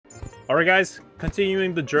Alright guys,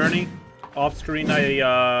 continuing the journey. Off screen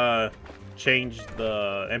I changed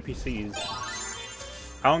the NPCs.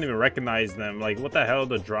 I don't even recognize them. Like, what the hell?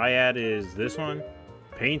 The Dryad is this one?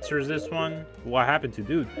 Painter is this one? What happened to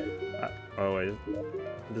dude? Oh wait,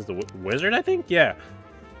 this is the wizard, I think? Yeah.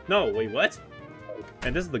 No, wait, what?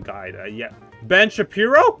 And this is the guide. Yeah. Ben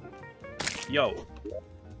Shapiro? Yo.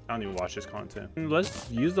 I don't even watch this content.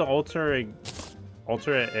 Let's use the Ultra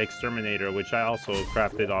Exterminator, which I also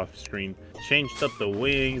crafted off screen. Changed up the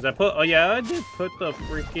wings. I put, oh yeah, I did put the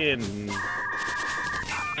freaking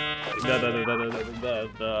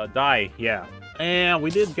the dye, yeah. And we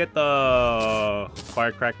did get the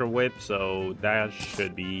firecracker whip, so that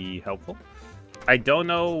should be helpful. I don't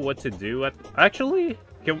know what to do. Actually,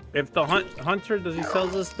 if the hunter, does he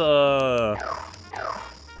sells us the...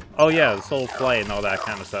 Oh yeah, the soul flight and all that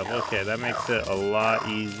kind of stuff. Okay, that makes it a lot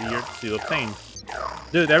easier to obtain.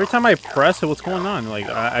 Dude, every time I press it, what's going on? Like,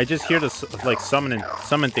 I just hear this, like, summon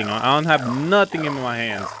thing. I don't have nothing in my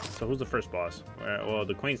hands. So who's the first boss? Well,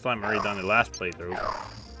 the Queen Slime already done the last playthrough.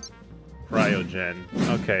 Pyrogen.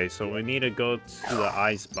 Okay, so we need to go to the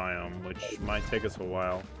ice biome, which might take us a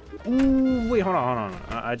while. Ooh, wait, hold on.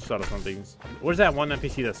 I just thought of something. Where's that one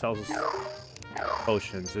NPC that sells us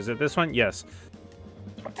potions? Is it this one? Yes.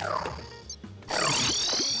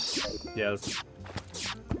 Yeah, let's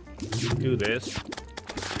do this.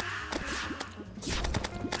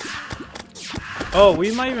 Oh,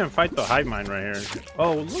 we might even fight the hive mind right here.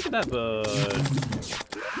 Oh, look at that.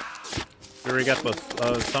 We already got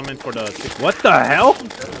the summon for the... What the hell?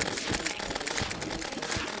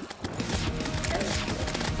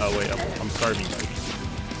 Oh, wait, I'm starving.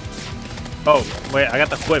 Oh, wait, I got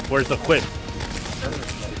the whip. Where's the whip?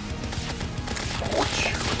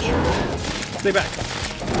 Stay back.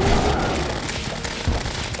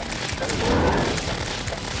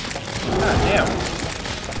 God damn.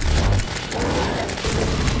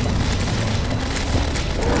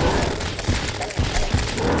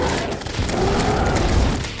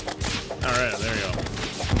 Alright, there we go.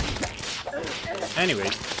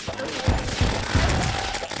 Anyways.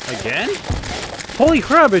 Again? Holy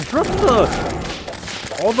crap, it dropped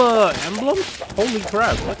all the emblems? Holy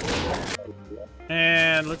crap, what?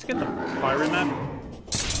 And let's get the pirate map.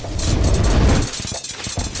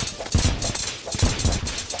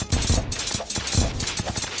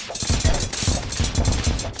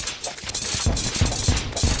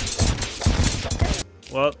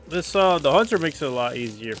 Well, this the hunter makes it a lot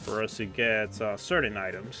easier for us to get certain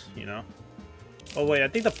items, you know. Oh wait, I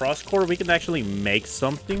think the frost core, we can actually make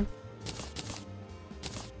something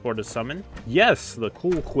for the summon. Yes, the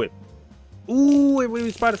cool whip. Ooh,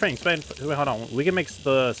 wait, spider fang. Wait, hold on. We can make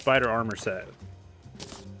the spider armor set.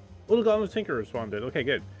 Oh, the Goblin Tinker responded. Okay,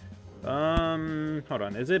 good. Hold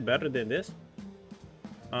on. Is it better than this?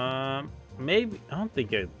 Maybe. I don't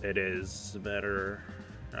think it is better.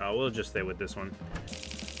 We'll just stay with this one.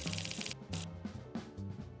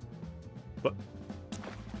 But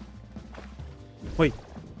wait.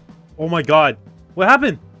 Oh my god. What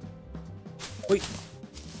happened? Wait.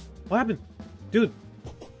 What happened? Dude.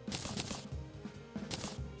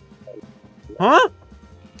 Huh?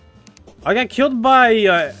 I got killed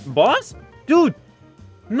by boss? Dude.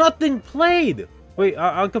 Nothing played. Wait,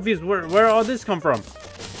 I'm confused. Where all this come from?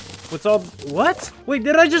 What's all... What? Wait,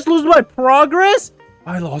 did I just lose my progress?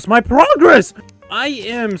 I lost my progress! I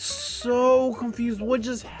am so confused. What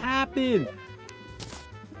just happened?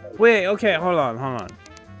 Wait, okay, hold on.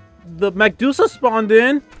 The Medusa spawned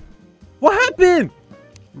in? What happened?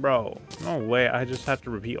 Bro, no way. I just have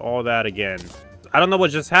to repeat all that again. I don't know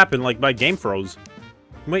what just happened. Like, my game froze.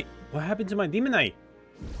 Wait, what happened to my Demonite?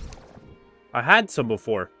 I had some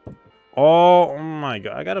before. Oh my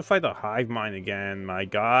god. I gotta fight the hive mind again, my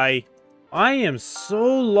guy. I am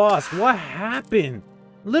so lost. What happened?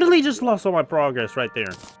 Literally just lost all my progress right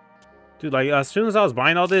there. Dude, like, as soon as I was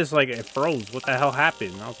buying all this, like, it froze. What the hell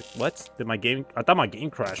happened? I was like, what? Did my game... I thought my game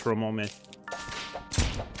crashed for a moment.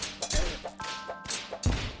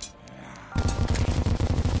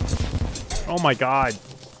 Oh my god.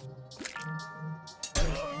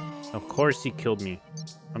 Of course he killed me.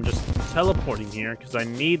 I'm just teleporting here because I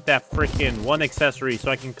need that freaking one accessory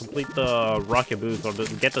so I can complete the rocket boost or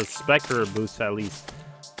get the Spectre boost at least.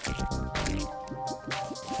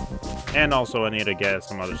 And also I need to get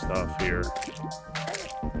some other stuff here.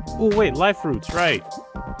 Oh wait, life roots, right.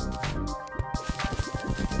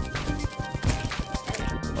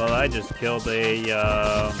 Well, I just killed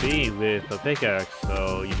a bee with a pickaxe,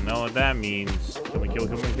 so you know what that means. Come on, kill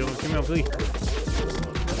him, please.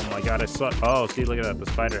 Oh my god, I suck. Oh, see, look at that.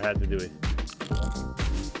 The spider had to do it.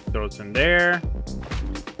 Throw it in there.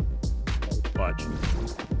 Watch.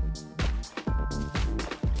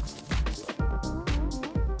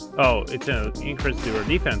 Oh, it's an increase to our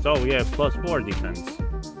defense. Oh, we have +4 defense.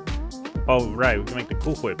 Oh, right. We can make the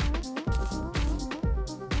cool whip.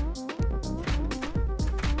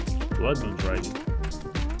 Blood Moon's rising.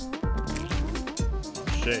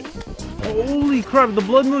 Shit. Holy crap, the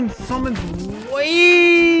Blood Moon summons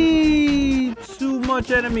way too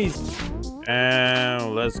much enemies.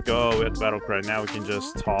 And let's go. We have the battle cry. Now we can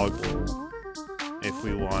just toggle if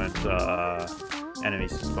we want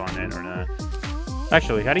enemies to spawn in or not.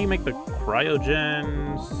 Actually, how do you make the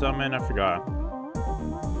Cryogen summon? I forgot.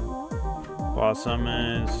 Boss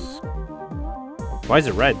summons. Why is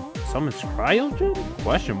it red? Summons Cryogen?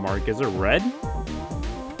 Question mark. Is it red?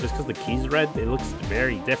 Just because the key's red, it looks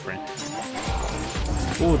very different.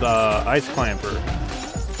 Ooh, the Ice Clamper.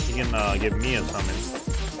 He can give me a summon.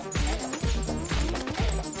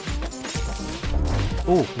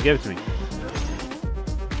 Ooh, he gave it to me.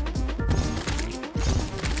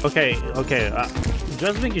 Okay.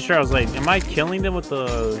 Just making sure. I was like, am I killing them with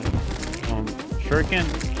the shuriken?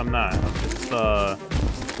 I'm not. It's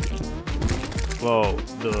well,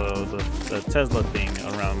 the Tesla thing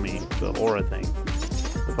around me, the aura thing,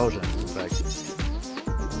 the potion. In fact,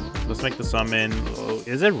 let's make the summon. Oh,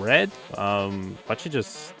 is it red? Why don't you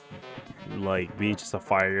just like be just a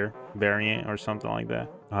fire variant or something like that?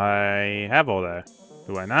 I have all that.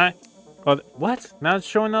 Do I not? Oh, what? Now it's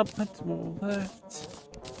showing up. What?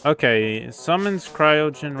 Okay, summons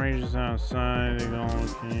Cryogen rages outside.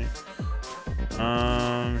 Okay.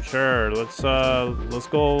 Sure. Let's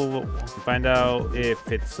go find out if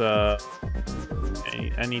it's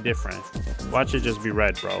any different. Watch it just be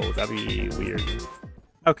red, bro. That'd be weird.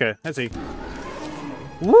 Okay, let's see.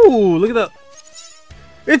 Ooh, look at that.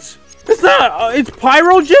 It's not. It's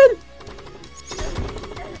Pyrogen.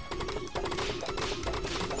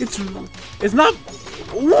 It's not.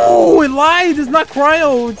 Ooh, it lied. It's not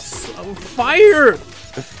cryo. It's fire.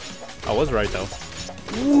 I was right though.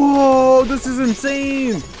 Whoa, this is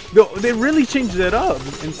insane. They really changed it up.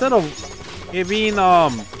 Instead of it being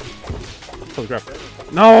holy crap.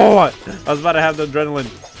 No, I was about to have the adrenaline.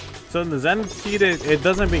 So in the Zenith seed, it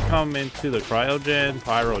doesn't become into the Cryogen,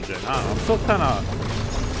 Pyrogen. I'm still kind of.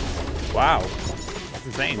 Wow, that's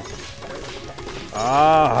insane.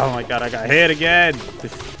 Oh my god, I got hit again.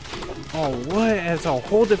 Oh, what? It's a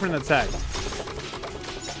whole different attack.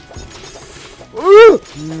 Ooh!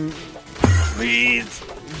 Please.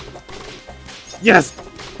 Yes.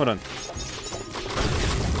 Hold on.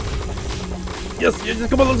 Yes.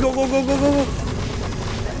 Come on. Let's go. Go.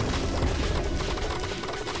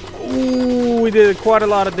 Ooh, we did quite a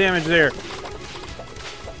lot of damage there.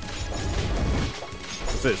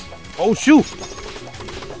 What's this? Oh, shoot.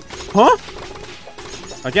 Huh?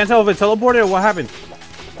 I can't tell if it teleported or what happened.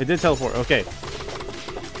 It did teleport. Okay.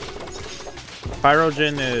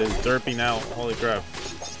 Pyrogen is derping out. Holy crap.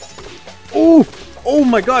 Oh! Oh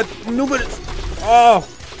my god! Nobody. Oh!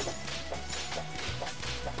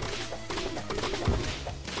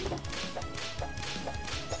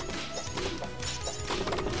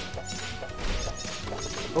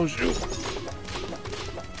 Oh shoot!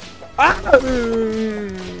 Ah!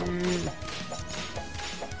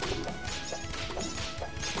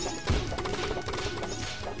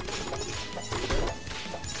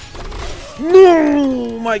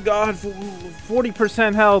 No! My god!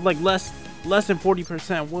 40% health, like less than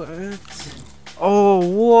 40%. What? Oh,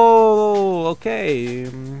 whoa! Okay,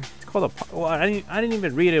 it's called a. Well, I didn't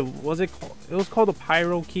even read it. Was it? It was called a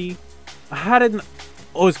pyro key. How did?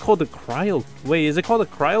 Oh, it's called the cryo. Wait, is it called a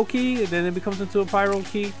cryo key? And then it becomes into a pyro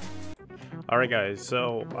key. All right, guys.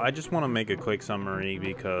 So I just want to make a quick summary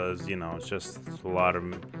because you know it's just a lot of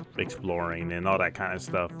exploring and all that kind of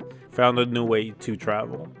stuff. Found a new way to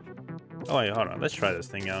travel. Oh wait, hold on. Let's try this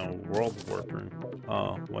thing out. World Warper.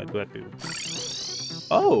 Oh, what do I do?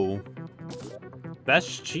 Oh,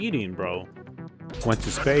 that's cheating, bro. Went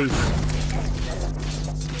to space.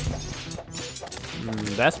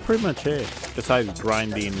 That's pretty much it. Besides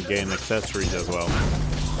grinding, getting accessories as well.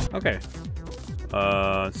 Okay.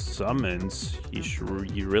 Summons.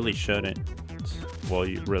 You really shouldn't. Well,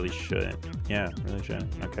 you really shouldn't. Yeah, really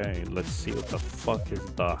shouldn't. Okay, let's see what the fuck is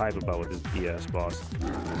the hype about with this BS boss.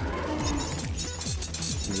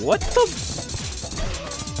 What the?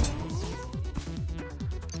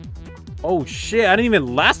 Oh shit! I didn't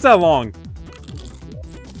even last that long.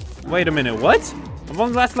 Wait a minute. What? I've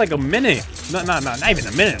only lasted like a minute. No, not even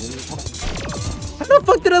a minute. How the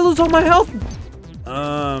fuck did I lose all my health?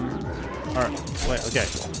 All right. Wait. Okay.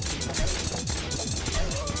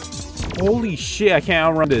 Holy shit! I can't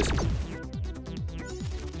outrun this.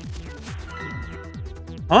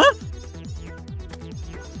 Huh?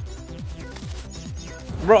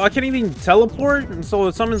 Bro, I can't even teleport, and so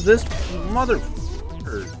it summons this mother.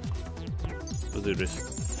 Let's do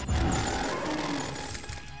this.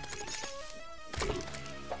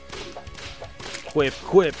 Quip,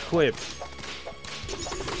 quip, quip.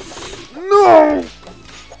 No!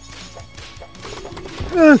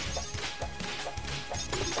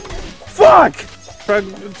 Fuck!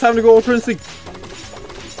 Time to go Ultra Instinct.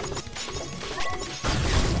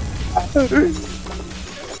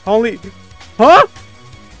 Only. Huh?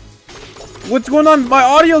 What's going on? My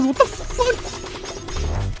audio's. What the fuck?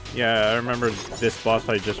 Yeah, I remember this boss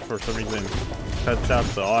fight just for some reason cuts out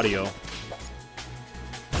the audio.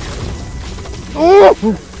 Oh!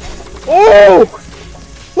 Oh!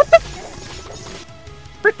 What the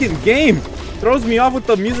freaking game? Throws me off with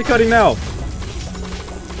the music cutting now.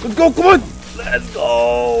 Let's go, come on! Let's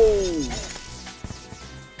go!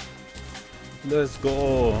 Let's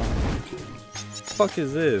go. Fuck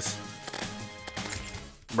is this?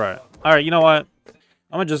 Right. Alright, you know what?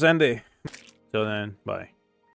 I'm gonna just end it. Till then, bye.